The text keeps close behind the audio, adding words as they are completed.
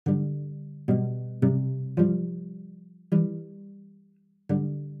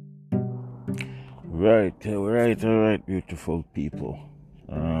All right, beautiful people.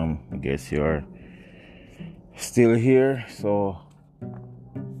 I guess you're still here, so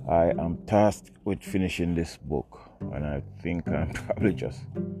I am tasked with finishing this book, and I think I'm probably just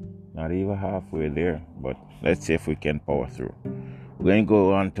not even halfway there, but let's see if we can power through. We're going to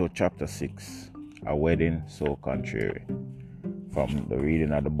go on to chapter 6, A Wedding So Contrary, from the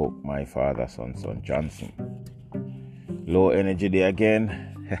reading of the book, My Father, Son Johnson. Low energy day again.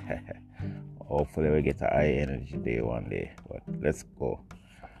 Hopefully we get a high energy day one day, but let's go.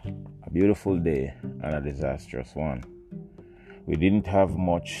 A beautiful day and a disastrous one. We didn't have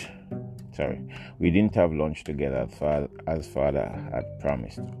lunch together as father had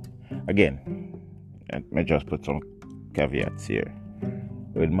promised. Again, let me just put some caveats here.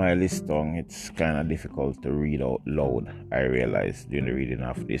 With my list tongue, it's kind of difficult to read out loud. I realized during the reading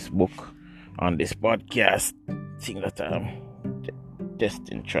of this book on this podcast, thing that I'm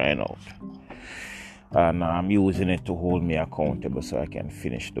testing, trying out. And I'm using it to hold me accountable so I can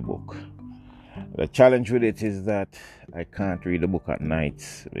finish the book. The challenge with it is that I can't read the book at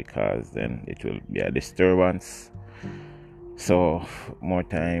night because then it will be a disturbance. So more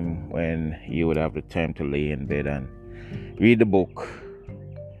time when you would have the time to lay in bed and read the book,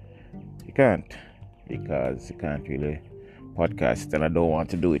 you can't, because you can't really podcast, and I don't want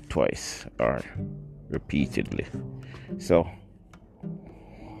to do it twice or repeatedly. So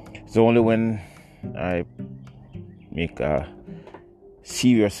it's only when I make a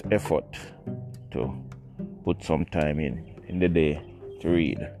serious effort to put some time in the day to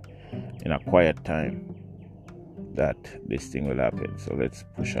read in a quiet time that this thing will happen. So let's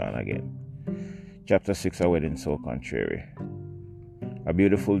push on again. Chapter 6, A Wedding So Contrary. A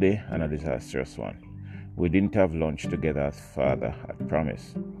beautiful day and a disastrous one. We didn't have lunch together as father had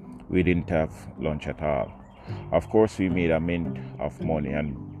promised. We didn't have lunch at all. Of course, we made a mint of money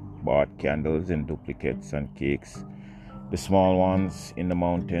and bought candles in duplicates and cakes, the small ones in the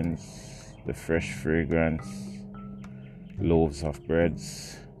mountains, the fresh fragrance, loaves of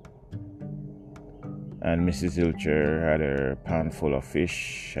breads, and Mrs. Ilcher had her pan full of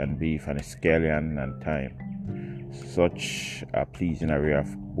fish and beef and scallion and thyme. Such a pleasing array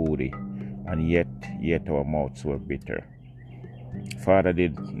of booty, and yet our mouths were bitter. Father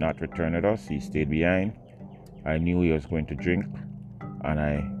did not return with us. He stayed behind. I knew he was going to drink, and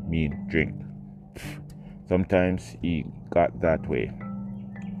I mean drink. Sometimes he got that way.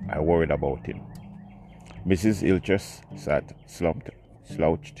 I worried about him. Mrs. Ilches sat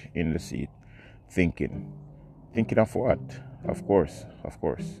slouched in the seat, thinking. Thinking of what? Of course.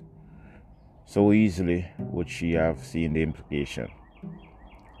 So easily would she have seen the implication.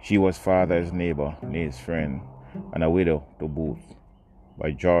 She was father's neighbor, his friend, and a widow to boot.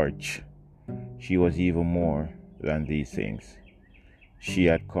 By George, she was even more than these things. She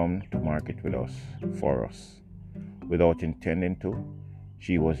had come to market with us, for us. Without intending to,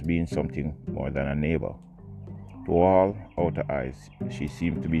 she was being something more than a neighbor. To all outer eyes, she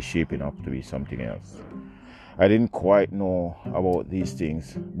seemed to be shaping up to be something else. I didn't quite know about these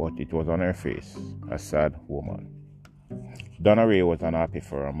things, but it was on her face, a sad woman. Donna Ray was unhappy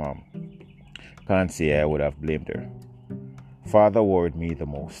for her mom. Can't say I would have blamed her. Father worried me the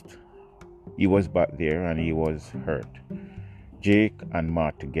most. He was back there and he was hurt. Jake and Ma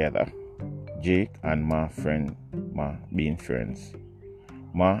together. Jake and Ma being friends.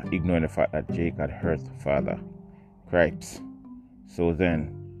 Ma ignoring the fact that Jake had hurt father. Cripes. So then,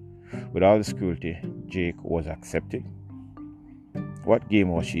 with all this cruelty, Jake was accepted. What game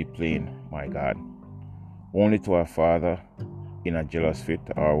was she playing, my God? Only to her father in a jealous fit,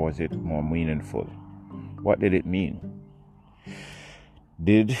 or was it more meaningful? What did it mean?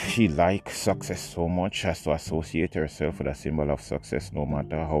 Did she like success so much as to associate herself with a symbol of success, no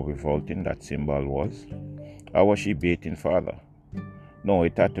matter how revolting that symbol was? Or was she baiting father? No,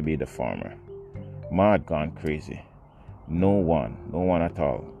 it had to be the former. Ma had gone crazy. No one at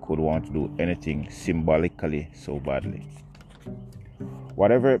all could want to do anything symbolically so badly.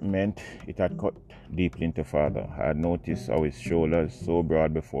 Whatever it meant, it had cut deeply into father. I had noticed how his shoulders, so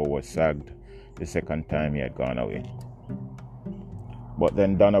broad before, were sagged the second time he had gone away. But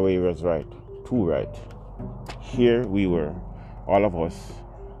then Dunaway was right, too right. Here we were, all of us,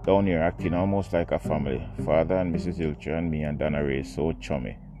 down here acting almost like a family. Father and Mrs. Ilcher and me and Dunaway, so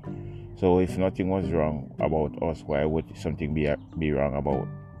chummy. So if nothing was wrong about us, why would something be wrong about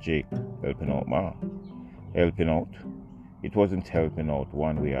Jake helping out Ma? Helping out? It wasn't helping out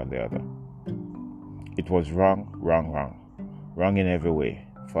one way or the other. It was wrong. Wrong in every way.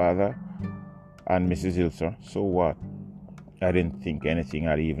 Father and Mrs. Ilcher, so what? I didn't think anything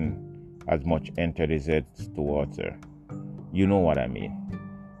had even as much entered his head towards her. You know what I mean.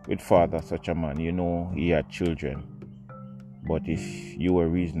 With father, such a man, he had children. But if you were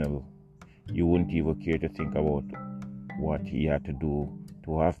reasonable, you wouldn't even care to think about what he had to do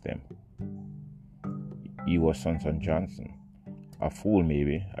to have them. He was Sonson Johnson. A fool,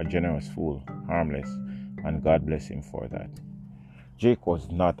 maybe, a generous fool, harmless, and God bless him for that. Jake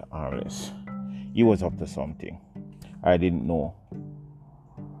was not harmless. He was up to something. I didn't know.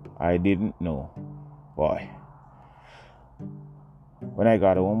 Boy. When I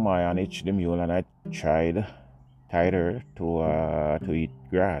got home, I unhitched the mule and I tied her to eat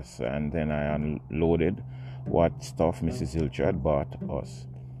grass, and then I unloaded what stuff Mrs. Ilcher had bought us,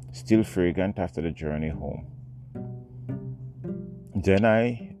 still fragrant after the journey home. Then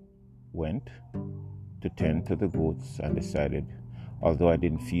I went to tend to the goats and decided, although I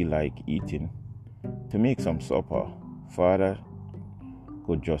didn't feel like eating, to make some supper. Father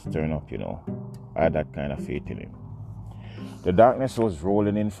could just turn up, I had that kind of faith in him. The darkness was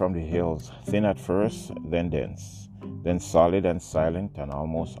rolling in from the hills, thin at first, then dense, then solid and silent and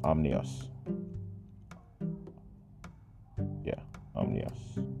almost ominous. Ominous.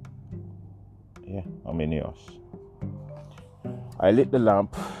 I lit the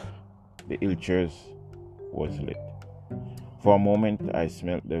lamp. The Ilchers was lit. For a moment, I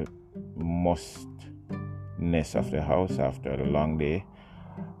smelt the mustiness of the house after the long day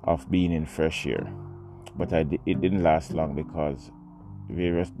of being in fresh air. But it didn't last long because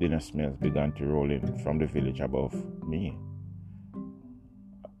various dinner smells began to roll in from the village above me.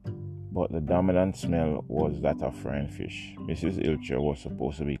 But the dominant smell was that of frying fish. Mrs. Ilcher was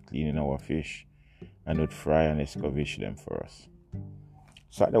supposed to be cleaning our fish and would fry and escabeche them for us.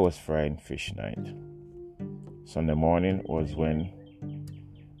 Saturday was frying fish night. Sunday morning was when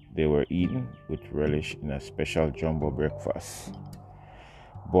they were eaten with relish in a special jumbo breakfast.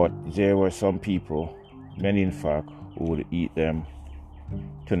 But there were some people, many in fact, who would eat them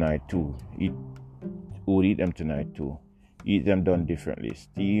tonight too. Eat them done differently.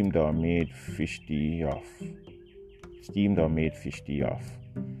 Steamed or made fish tea off.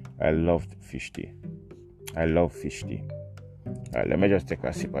 I love fish tea. Alright, let me just take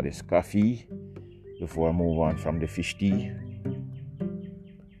a sip of this coffee before I move on from the fish tea.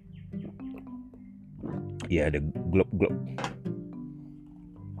 Yeah, the glop glop.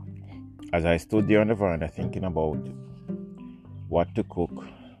 As I stood there on the veranda thinking about what to cook,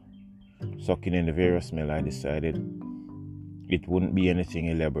 sucking in the various smell, I decided it wouldn't be anything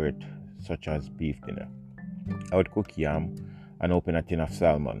elaborate such as beef dinner. I would cook yam and open a tin of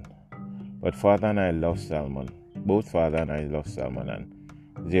salmon. But Father and I love salmon. Both Father and I love salmon,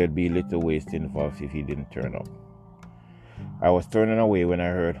 and there'd be little waste involved if he didn't turn up. I was turning away when I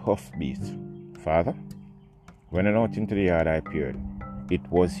heard hoofbeats. Father? Running out into the yard, I peered. It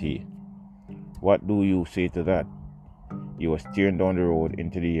was he. What do you say to that? He was steering down the road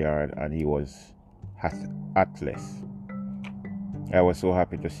into the yard, and he was hatless. I was so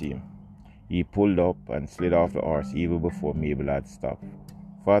happy to see him. He pulled up and slid off the horse even before Mabel had stopped.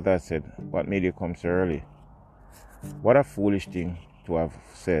 Father said, "What made you come so early?" What a foolish thing to have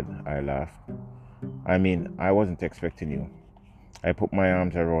said, I laughed. I mean, I wasn't expecting you. I put my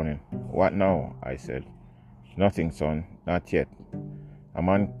arms around him. What now? I said. Nothing, son, not yet. A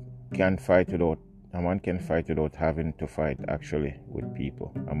man can fight without having to fight actually with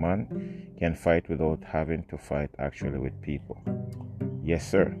people. A man can fight without having to fight actually with people. Yes,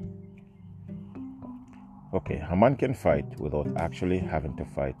 sir. Okay, a man can fight without actually having to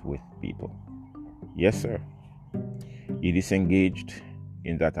fight with people. Yes, sir. He disengaged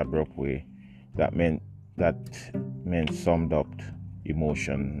in that abrupt way that meant summed up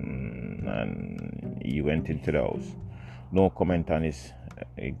emotion, and he went into the house. No comment on his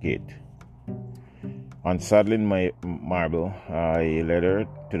gait. Unsaddling my marble, I led her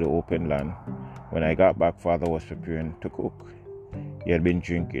to the open land. When I got back, Father was preparing to cook. He had been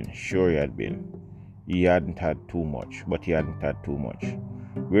drinking. Sure he had been. He hadn't had too much, but he hadn't had too much.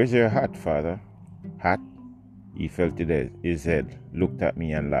 Where's your hat, Father? Hat? He felt his head, looked at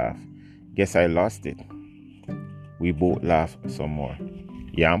me and laughed. Guess I lost it. We both laughed some more.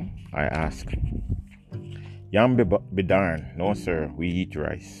 Yam? I asked. Yam be darned. No, sir, we eat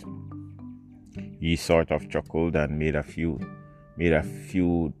rice. He sort of chuckled and made a few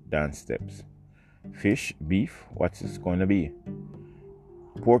dance steps. Fish? Beef? What's it going to be?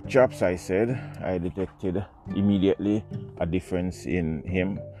 Pork chops, I said. I detected immediately a difference in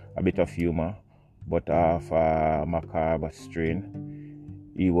him, a bit of humor, but of a macabre strain.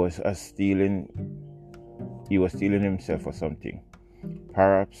 He was stealing himself for something.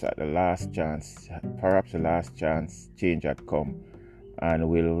 Perhaps the last chance change had come, and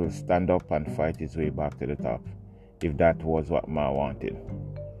will stand up and fight his way back to the top, if that was what Ma wanted.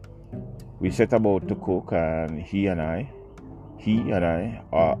 We set about to cook, and he and I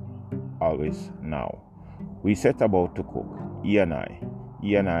are always now. We set about to cook, he and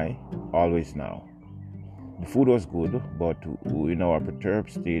I always now. The food was good, but in our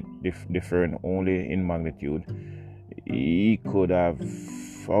perturbed state, differing only in magnitude,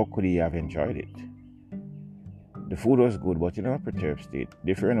 how could he have enjoyed it? The food was good, but in our perturbed state,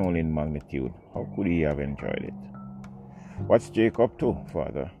 differing only in magnitude, how could he have enjoyed it? What's Jake up to,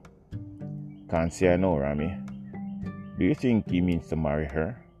 Father? Can't say I know, Rami. Do you think he means to marry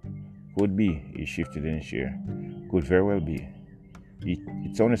her? Could be, he shifted in his chair. Could very well be.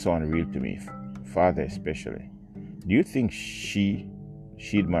 It's only so unreal to me, Father especially. Do you think she'd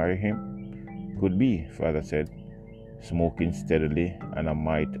marry him? Could be, Father said, smoking steadily and a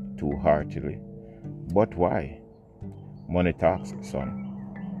mite too heartily. But why? Money talks,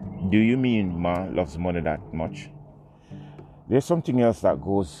 son. Do you mean Ma loves money that much? There's something else that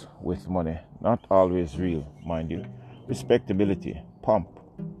goes with money, not always real, mind you. Respectability, pomp,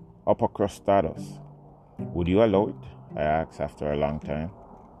 upper crust status. Would you allow it? I asked after a long time.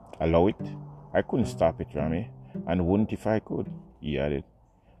 Allow it? I couldn't stop it, Rami, and wouldn't if I could, he added.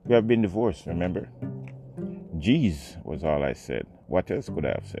 We have been divorced, remember? Geez, was all I said. What else could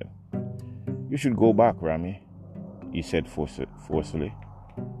I have said? You should go back, Rami, he said forcefully.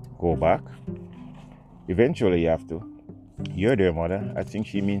 Go back? Eventually you have to. You're there, Mother. I think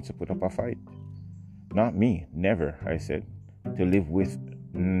she means to put up a fight. Not me. Never, I said. To live with.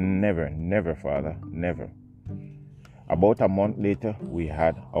 Never, Father. Never. About a month later, we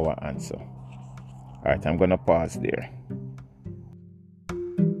had our answer. Alright, I'm gonna pause there.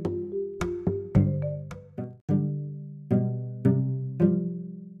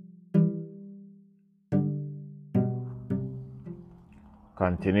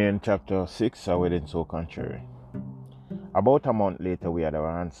 Continuing chapter 6, A Wedding So Contrary. About a month later, we had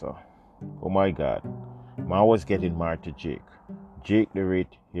our answer. Oh my God. Ma was getting married to Jake. Jake the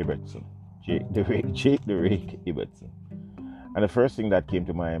Rake Ibbotson. Jake the Rake Ibbotson. And the first thing that came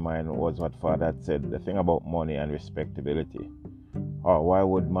to my mind was what Father had said, the thing about money and respectability. Or why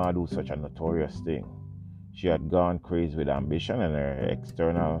would Ma do such a notorious thing? She had gone crazy with ambition and her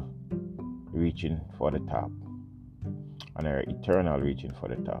external reaching for the top. And her eternal reaching for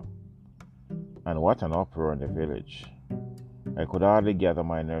the top. And what an uproar in the village. I could hardly gather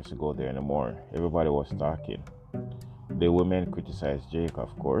my nerves to go there anymore. Everybody was talking. The women criticized Jake,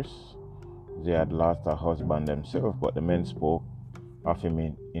 of course. They had lost a husband themselves, but the men spoke of him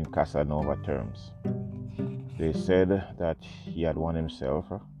in Casanova terms. They said that he had won himself,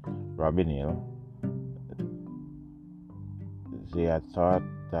 Robin Hill. They had thought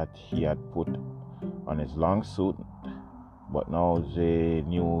that he had put on his long suit, but now they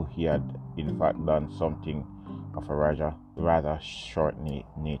knew he had in fact done something of a rather short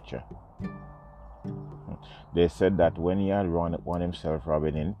nature. They said that when he had won himself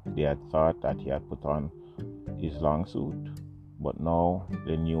Robin in, they had thought that he had put on his long suit, but now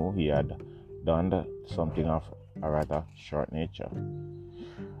they knew he had done something of a rather short nature.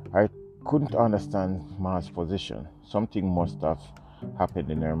 I couldn't understand Ma's position. Something must have happened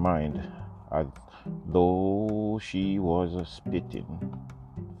in her mind, as though she was spiting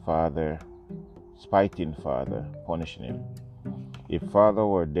Father, punishing him. If Father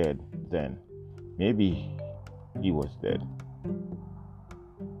were dead, then maybe he was dead.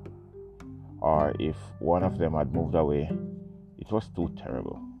 Or if one of them had moved away, it was too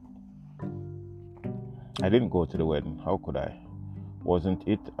terrible. I didn't go to the wedding. How could I? Wasn't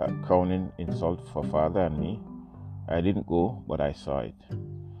it a crowning insult for Father and me? I didn't go, but I saw it.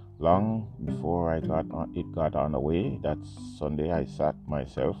 Long before it got on the way, that Sunday I sat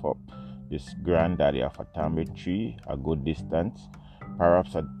myself up this granddaddy of a tamarind tree, a good distance,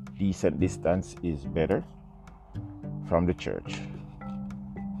 perhaps a decent distance is better, from the church.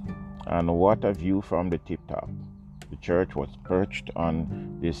 And what a view from the tip top. The church was perched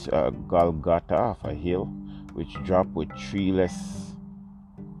on this Golgotha of a hill, which dropped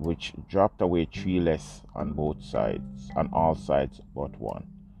away treeless on both sides, on all sides but one.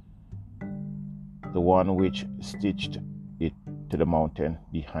 The one which stitched it to the mountain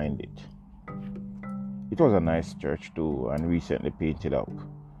behind it. It was a nice church too, and recently painted up.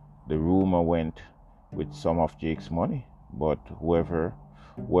 The rumor went with some of Jake's money, but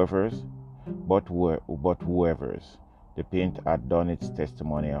whoever's, the paint had done its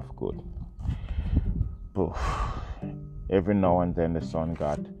testimony of good. Poof. Every now and then the sun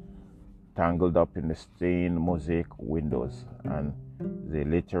got tangled up in the stained mosaic windows, and they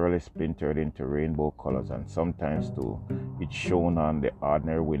literally splintered into rainbow colors, and sometimes too it shone on the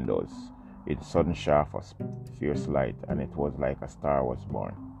ordinary windows in sudden shaft of fierce light, and it was like a star was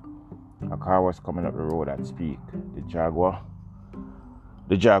born. A car was coming up the road at speed. The Jaguar.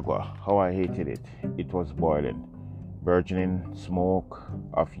 The Jaguar. How I hated it. It was boiling. Burgeoning smoke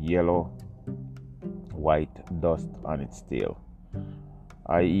of yellow, white dust on its tail.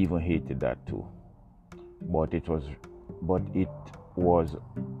 I even hated that too. But it was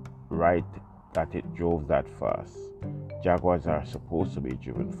right that it drove that fast. Jaguars are supposed to be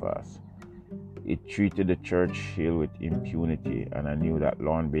driven fast. It treated the church hill with impunity, and I knew that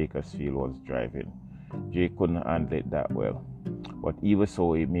Lorne Bakersfield was driving. Jake couldn't handle it that well. But even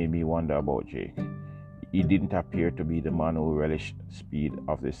so, it made me wonder about Jake. He didn't appear to be the man who relished speed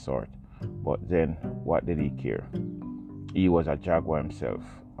of this sort. But then, what did he care? He was a Jaguar himself,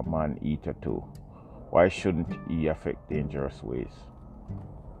 a man-eater too. Why shouldn't he affect dangerous ways?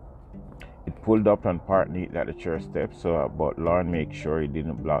 It pulled up and parked neatly at the church steps, but Lorne made sure he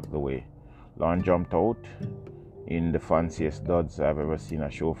didn't block the way. Lorne jumped out in the fanciest duds I've ever seen a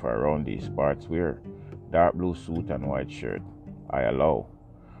chauffeur around these parts wear. Dark blue suit and white shirt. He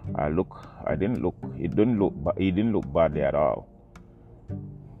didn't look badly at all.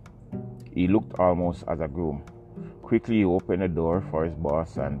 He looked almost as a groom. Quickly he opened the door for his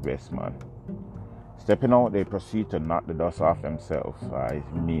boss and best man. Stepping out, they proceed to knock the dust off themselves. I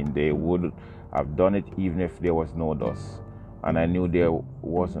mean, they would have done it even if there was no dust. And I knew there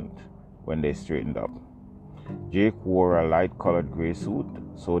wasn't when they straightened up. Jake wore a light-colored gray suit,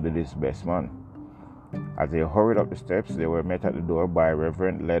 so did his best man. As they hurried up the steps, they were met at the door by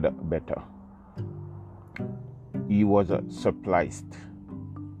Reverend Ledbetter. He was suppliced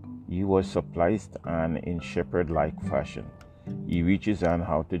and in shepherd-like fashion. He reached his hand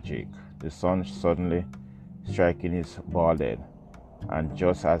out to Jake, the sun suddenly striking his bald head, and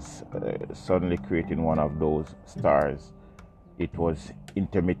just as suddenly creating one of those stars it was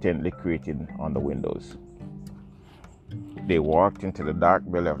intermittently creating on the windows. They walked into the dark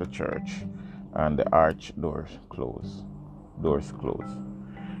belly of the church, and the arch doors closed.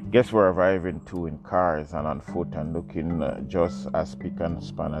 Guests were arriving too, in cars and on foot, and looking just as spick and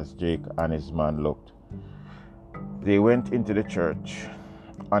span as Jake and his man looked. They went into the church.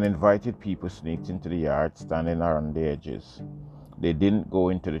 Uninvited people sneaked into the yard, standing around the edges. They didn't go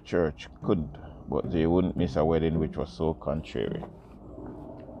into the church, couldn't, but they wouldn't miss a wedding which was so contrary.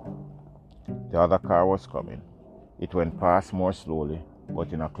 The other car was coming. It went past more slowly,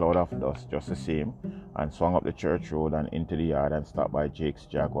 but in a cloud of dust just the same, and swung up the church road and into the yard and stopped by Jake's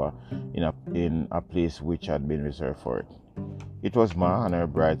Jaguar in a place which had been reserved for it. It was Ma and her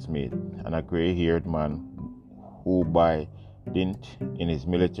bridesmaid, and a grey-haired man who by dint in his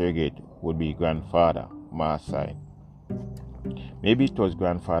military gait would be grandfather, Ma's side. Maybe it was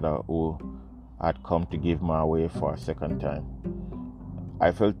grandfather who had come to give Ma away for a second time.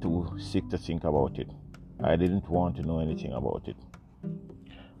 I felt too sick to think about it. I didn't want to know anything about it.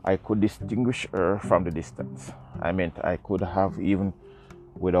 I could distinguish her from the distance. I meant I could have, even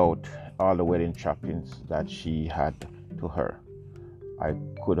without all the wedding trappings that she had to her. I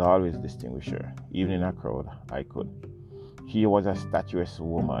could always distinguish her. Even in a crowd, I could. She was a statuesque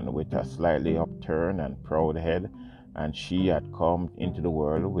woman with a slightly upturned and proud head, and she had come into the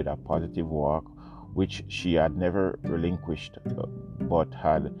world with a positive walk which she had never relinquished but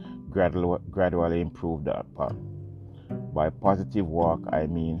had gradually improved upon. By positive walk, I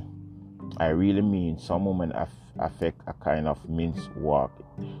really mean some women affect a kind of mince walk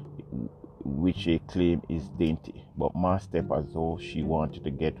which they claim is dainty, but Ma stepped as though she wanted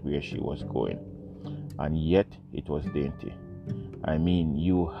to get where she was going, and yet it was dainty. I mean,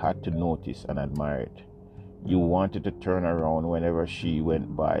 you had to notice and admire it. You wanted to turn around whenever she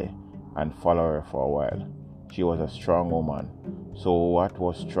went by and follow her for a while. She was a strong woman. So what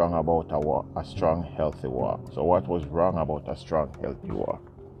was strong about a strong, healthy walk? So what was wrong about a strong, healthy walk?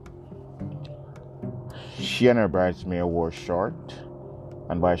 She and her bridesmaid wore short,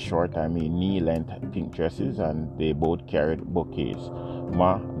 and by short I mean knee-length pink dresses, and they both carried bouquets.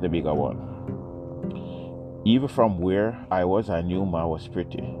 Ma, the bigger one. Even from where I was, I knew Ma was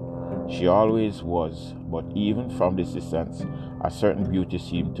pretty. She always was, but even from this distance, a certain beauty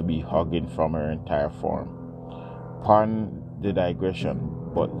seemed to be hugging from her entire form. Pardon the digression,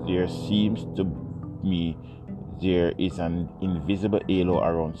 but there seems to me there is an invisible halo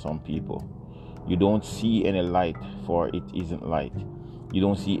around some people. You don't see any light, for it isn't light. You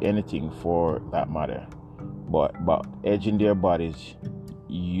don't see anything for that matter. But edging their bodies,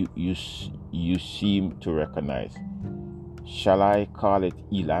 you seem to recognize. Shall I call it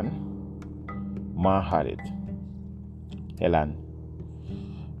Elan? Ma had it. Elan.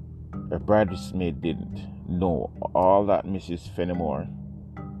 Her bridesmaid didn't. No, all that Mrs. Fenimore,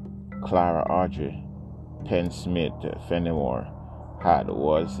 Clara Audrey, Penn Smith Fenimore had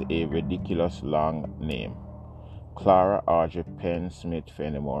was a ridiculous long name. Clara Audrey Penn Smith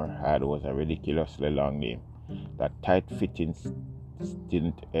Fenimore had was a ridiculously long name. That tight-fitting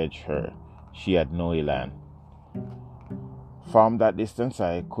didn't edge her. She had no elan. From that distance,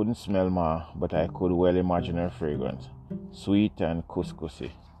 I couldn't smell Ma, but I could well imagine her fragrance, sweet and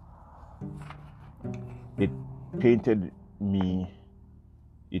couscousy. It pained me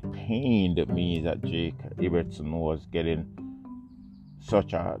that Jake Ibbotson was getting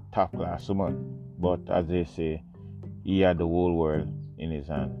such a top-class woman. But as they say, he had the whole world in his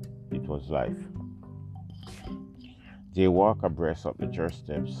hand. It was life. They walked abreast up the church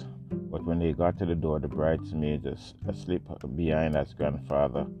steps, but when they got to the door, the bridesmaids asleep behind as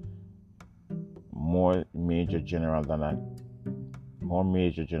grandfather, more major general than a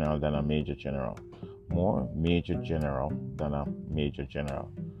major general,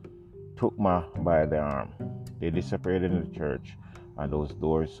 took Ma by the arm. They disappeared in the church, and those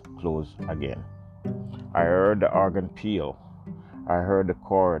doors closed again. I heard the organ peal. I heard the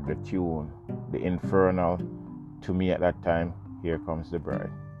chord, the tune, the infernal. To me at that time, Here Comes the Bride.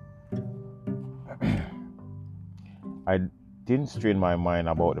 I didn't strain my mind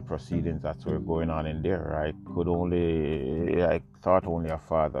about the proceedings that were going on in there. I thought only a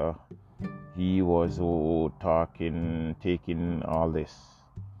father. He was taking all this.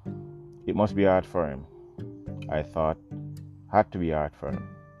 It must be hard for him. I thought, had to be hard for him.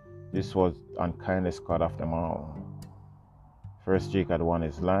 This was unkindness cut off them all. First, Jake had won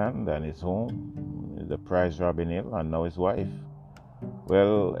his land and his home, the prize Robin Hill, and now his wife.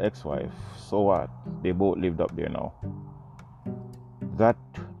 Well, ex-wife, so what? They both lived up there now. That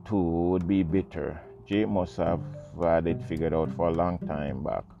too would be bitter. Jake must have had it figured out for a long time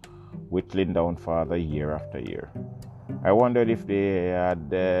back, whittling down father year after year. I wondered if they had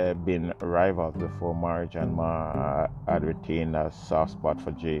been rivals before marriage and Ma had retained a soft spot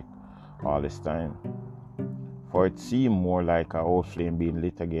for Jake all this time. For it seemed more like an old flame being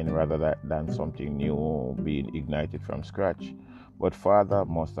lit again rather than something new being ignited from scratch. But father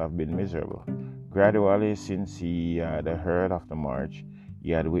must have been miserable. Gradually, since he had heard of the marriage,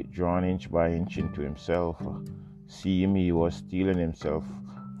 he had withdrawn inch by inch into himself. Seeing he was steeling himself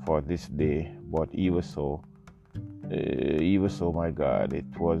for this day, but even so, my God, it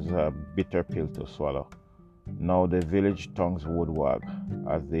was a bitter pill to swallow. Now the village tongues would wag.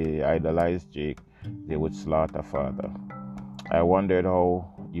 As they idolized Jake, they would slaughter father. I wondered how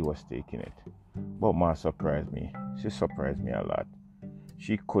he was taking it. But Ma surprised me. She surprised me a lot.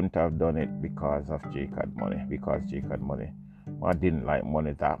 She couldn't have done it because Jake had money. Ma didn't like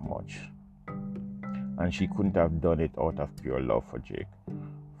money that much. And she couldn't have done it out of pure love for Jake.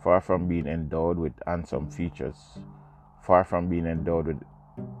 Far from being endowed with handsome features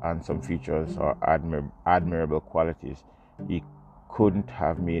or admirable qualities, he couldn't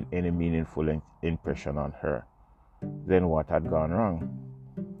have made any meaningful impression on her. Then what had gone wrong?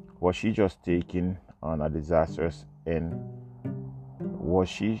 Was she just taking on a disastrous end? Was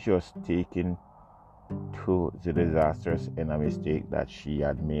she just taking to the disastrous end a mistake that she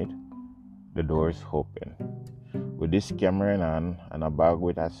had made? The doors opened. With this camera in hand and a bag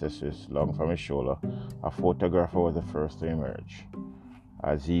with accessories slung from his shoulder, a photographer was the first to emerge.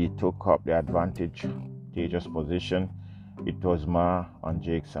 As he took up the advantageous position, it was Ma on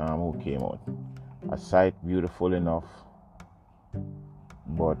Jake's arm who came out. A sight beautiful enough,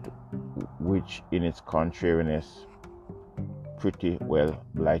 but which in its contrariness pretty well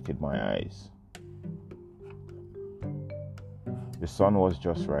blighted my eyes. The sun was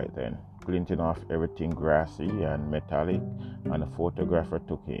just right then, glinting off everything grassy and metallic, and the photographer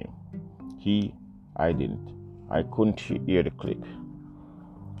took aim. I couldn't hear the click.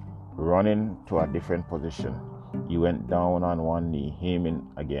 Running to a different position, he went down on one knee, aiming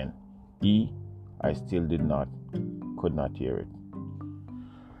again. I still could not hear it.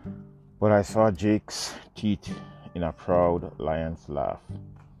 But I saw Jake's teeth in a proud lion's laugh.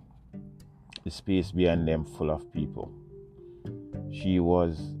 The space behind them full of people.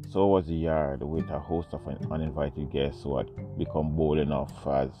 So was the yard with a host of uninvited guests who had become bold enough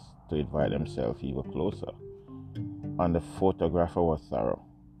as to invite themselves even closer. And the photographer was thorough.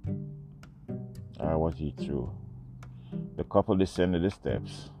 Was he through? The couple descended the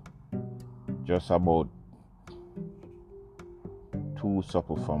steps, just about too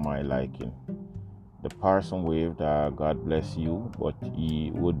supple for my liking. The parson waved, God bless you, but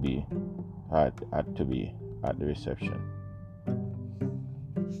he had to be at the reception.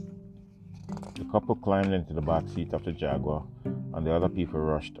 The couple climbed into the back seat of the Jaguar, and the other people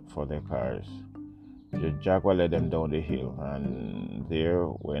rushed for their cars. The Jaguar led them down the hill, and there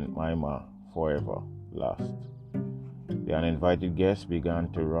went my Ma, forever lost. The uninvited guests began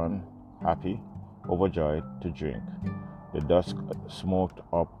to run, happy, overjoyed to drink. The dusk smoked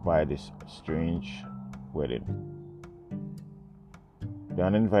up by this strange wedding. The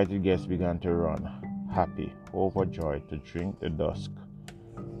uninvited guests began to run, happy, overjoyed to drink. The dusk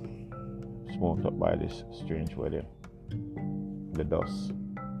smoked up by this strange wedding. The dusk.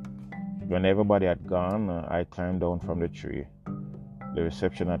 When everybody had gone, I climbed down from the tree. The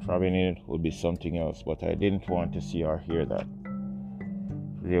reception at Robin would be something else, but I didn't want to see or hear that.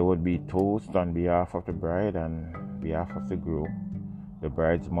 There would be toast on behalf of the bride and behalf of the groom. The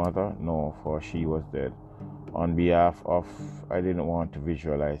bride's mother, no, for she was dead. On behalf of, I didn't want to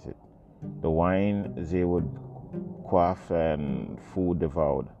visualize it. The wine they would quaff and food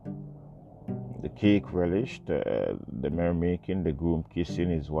devoured. The cake relished, the mermaking, the groom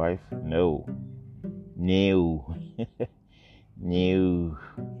kissing his wife. No. No.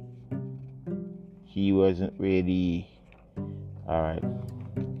 He wasn't ready. Alright.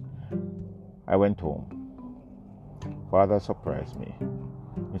 I went home. Father surprised me.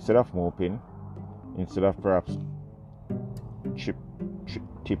 Instead of moping, instead of perhaps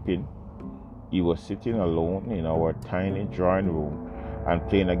tipping, he was sitting alone in our tiny drawing room and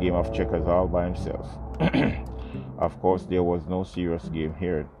playing a game of checkers all by himself. Of course, there was no serious game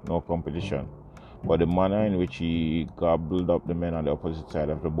here, no competition. But the manner in which he gobbled up the men on the opposite side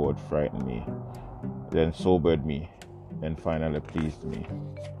of the board frightened me, then sobered me, then finally pleased me.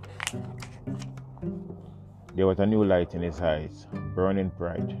 There was a new light in his eyes, burning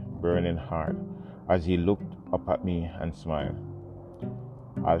bright, burning hard, as he looked up at me and smiled.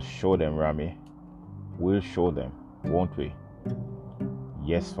 I'll show them, Rami. We'll show them, won't we?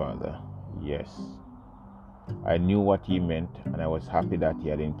 Yes, Father, yes. I knew what he meant, and I was happy that he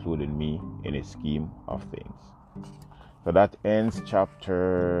had included me in his scheme of things. So that ends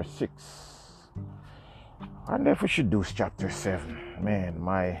chapter 6. I wonder if we should do chapter 7. Man,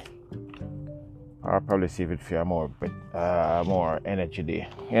 I'll probably save it for more energy day.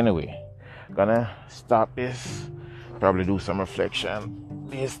 Anyway, gonna stop this. Probably do some reflection.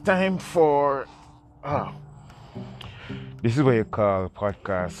 It's time for this is what you call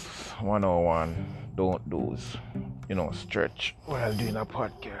podcast 101. Don't doze, stretch while doing a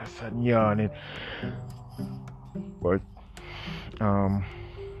podcast and yawning, but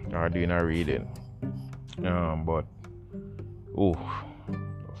or doing a reading, but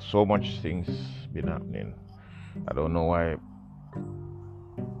so much things been happening. I don't know why.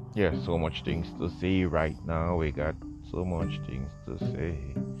 So much things to say right now. We got so much things to say,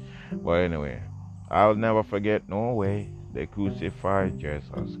 but anyway, I'll never forget. No way, they crucified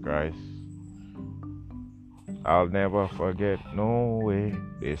Jesus Christ. I'll never forget, no way,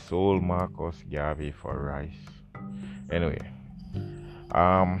 they sold Marcus Garvey for rice. Anyway,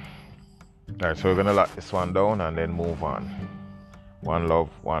 alright, so we're gonna lock this one down and then move on. One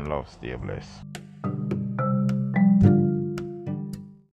love, stay blessed.